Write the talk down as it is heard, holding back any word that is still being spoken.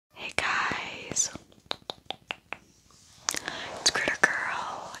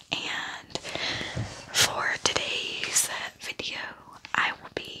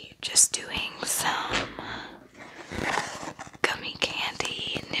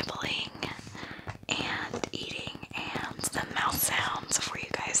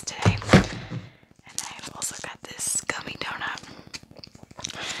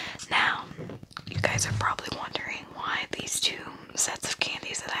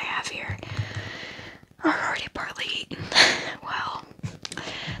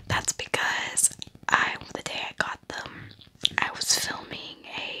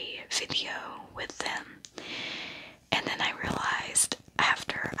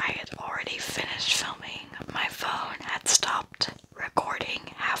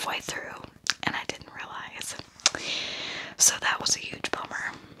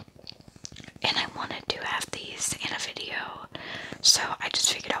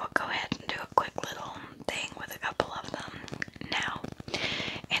will go ahead and do a quick little thing with a couple of them now.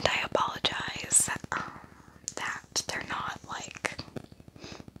 And I apologize that they're not like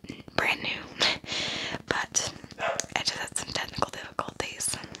brand new, but I just had some technical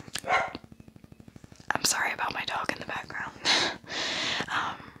difficulties. I'm sorry about my dog in the background.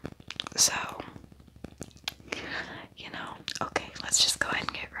 So, you know, okay, let's just go ahead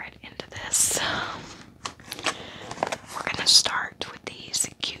and get right into this. We're gonna start with these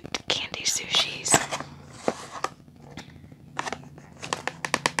cute candy sushis.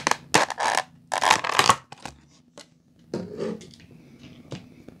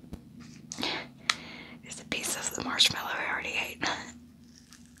 There's a piece of the marshmallow I already ate.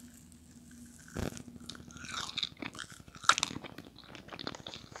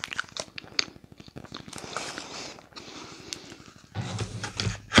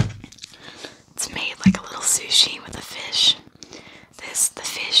 It's made like a little sushi with a fish. The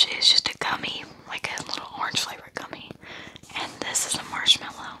fish is just a gummy, like a little orange flavored gummy. And this is a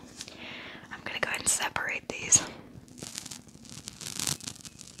marshmallow. I'm gonna go ahead and separate these.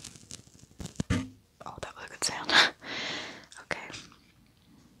 Oh, that was a good sound. Okay.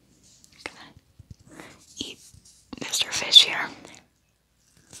 I'm gonna eat Mr. Fish here.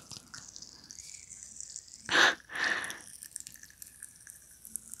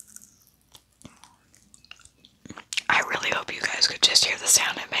 I really hope you guys could just hear the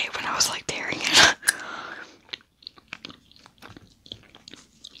sound it made when I was like tearing it.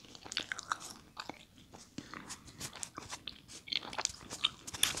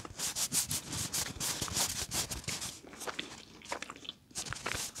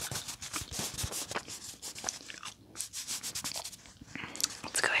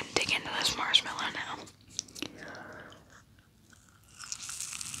 Let's go ahead and dig into this marshmallow now.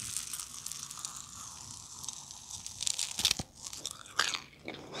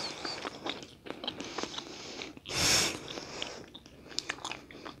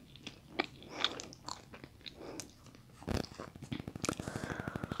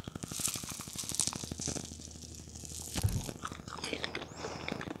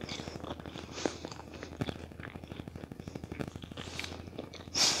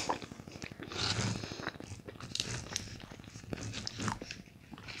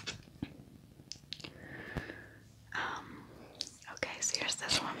 Okay, so here's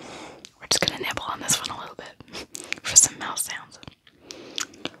this one. We're just gonna nibble on this one a little bit for some mouth sounds.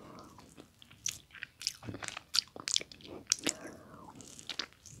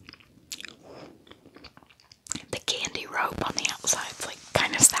 The candy rope on the outside's like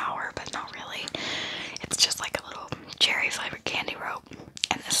kind of sour, but not really. It's just like a little cherry flavored candy rope.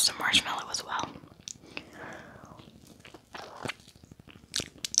 And this is a marshmallow as well.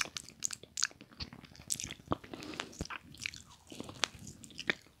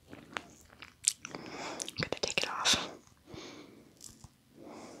 I'm gonna take it off.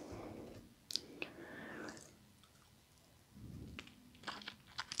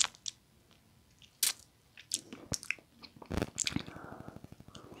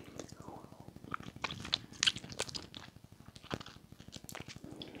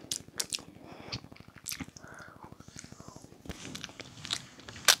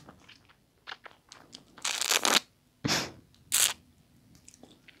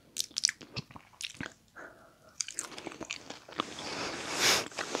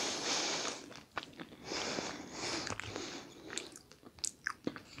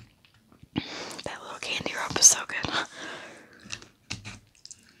 That little candy rope is so good.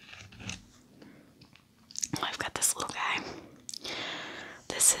 I've got this little guy.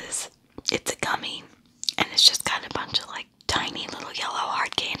 It's a gummy, and it's just got a bunch of like tiny little yellow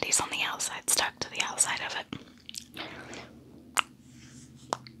hard candies on the outside, stuck to the outside of it.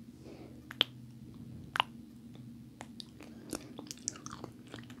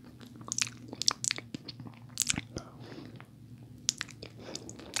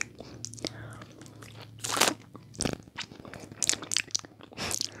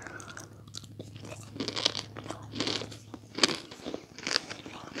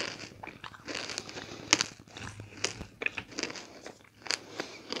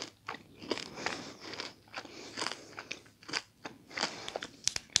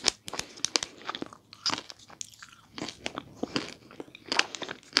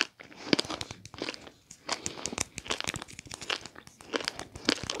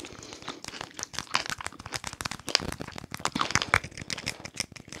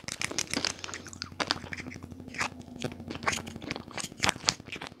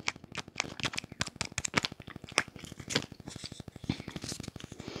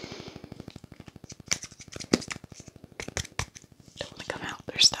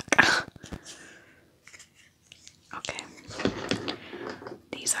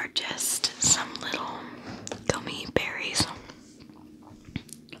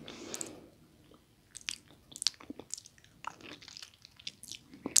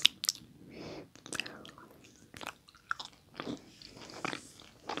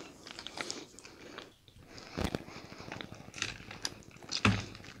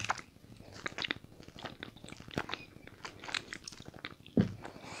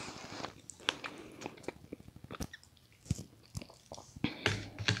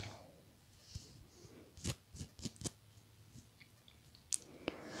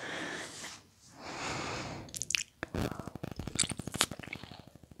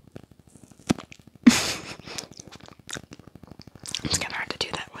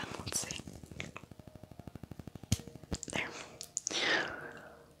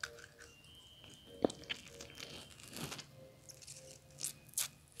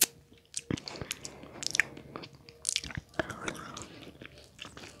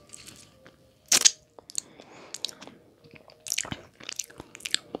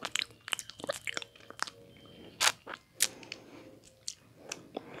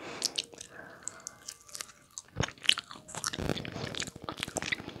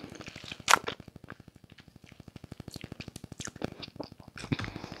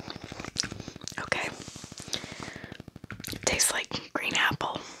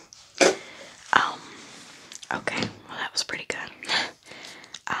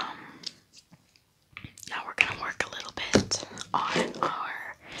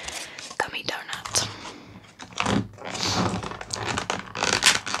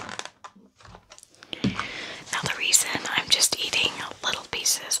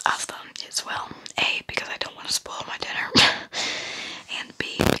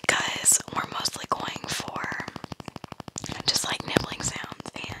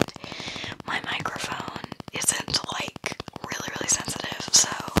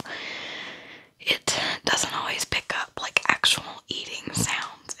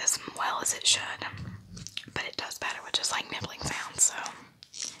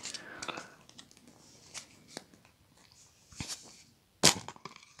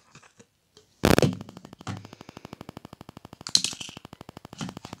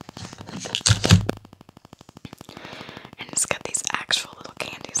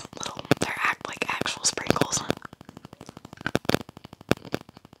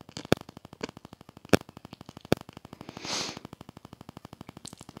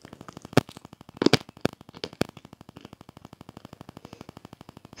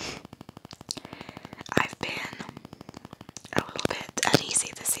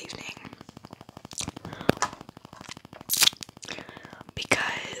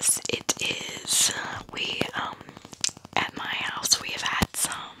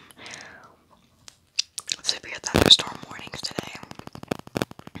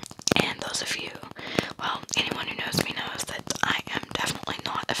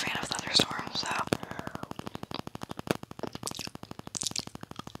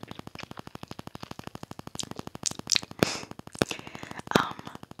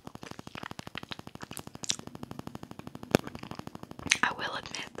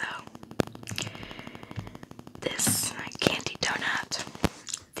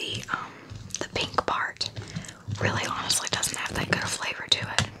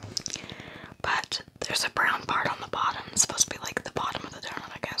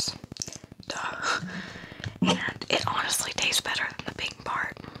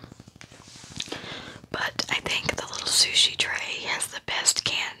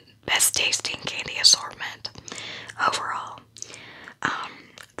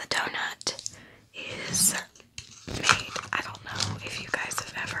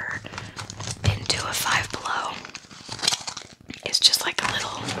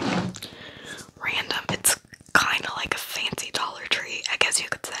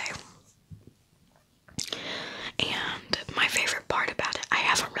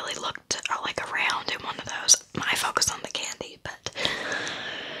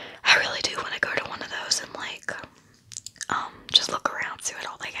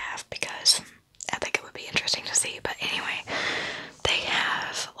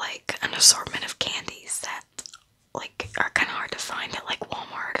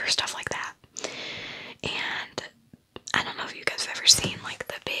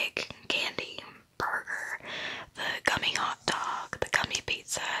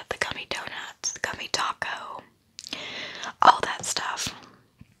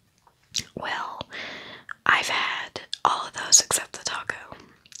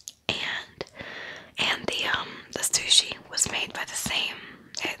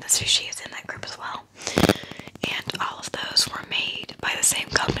 sushi is in that group as well. And all of those were made by the same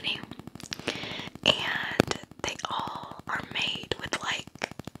company. And they all are made with like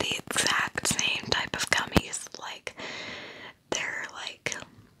the exact same type of gummies. Like they're like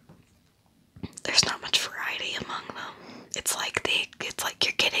there's not much variety among them. It's like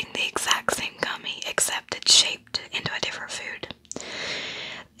you're getting the exact same gummy except it's shaped into a different food.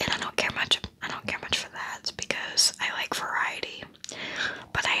 And I don't care much for that because I like variety.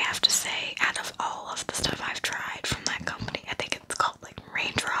 But I have to say, out of all of the stuff I've tried from that company, I think it's called like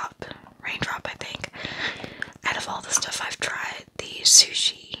Raindrop, I think. Out of all the stuff I've tried, the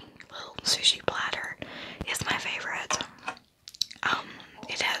little sushi platter is my favorite.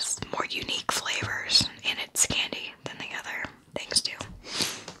 It has more unique flavors in its candy than the other things do.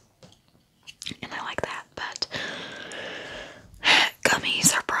 And I like that, but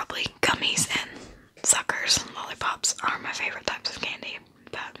gummies and suckers and lollipops are my favorite types of candy.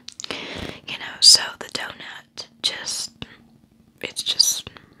 But, you know, so the donut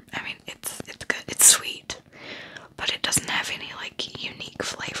it's good. It's sweet, but it doesn't have any, like, unique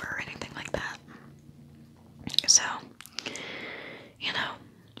flavor or anything like that. So, you know,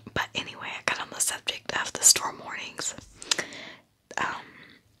 but anyway, I got on the subject of the store mornings.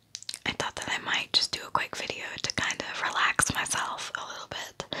 I thought that I might just do a quick video to kind of relax myself a little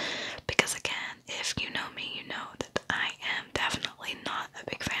bit, because again, if you know me, you know that I am definitely not a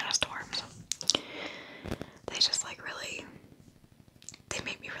big fan of storms. They just they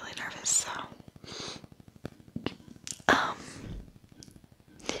make me really nervous, so,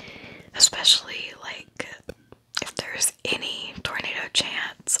 especially, like, if there's any tornado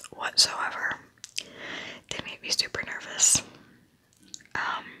chance whatsoever, they make me super nervous.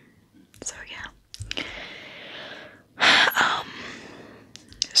 So yeah.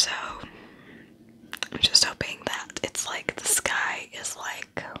 So I'm just hoping that it's like the sky is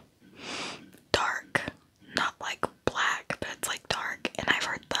like dark, not like black, but it's like dark, and I've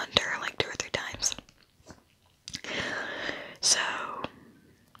heard thunder like 2 or 3 times. So,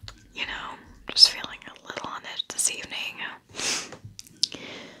 you know, just feeling a little on edge this evening.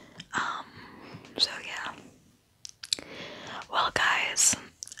 So yeah. Well, guys,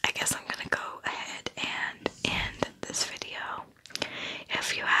 I guess I'm gonna go ahead and end this video.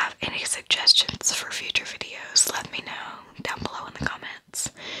 If you have any suggestions for future videos, let me know down below in the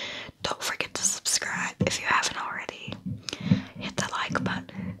comments. Don't forget to subscribe if you haven't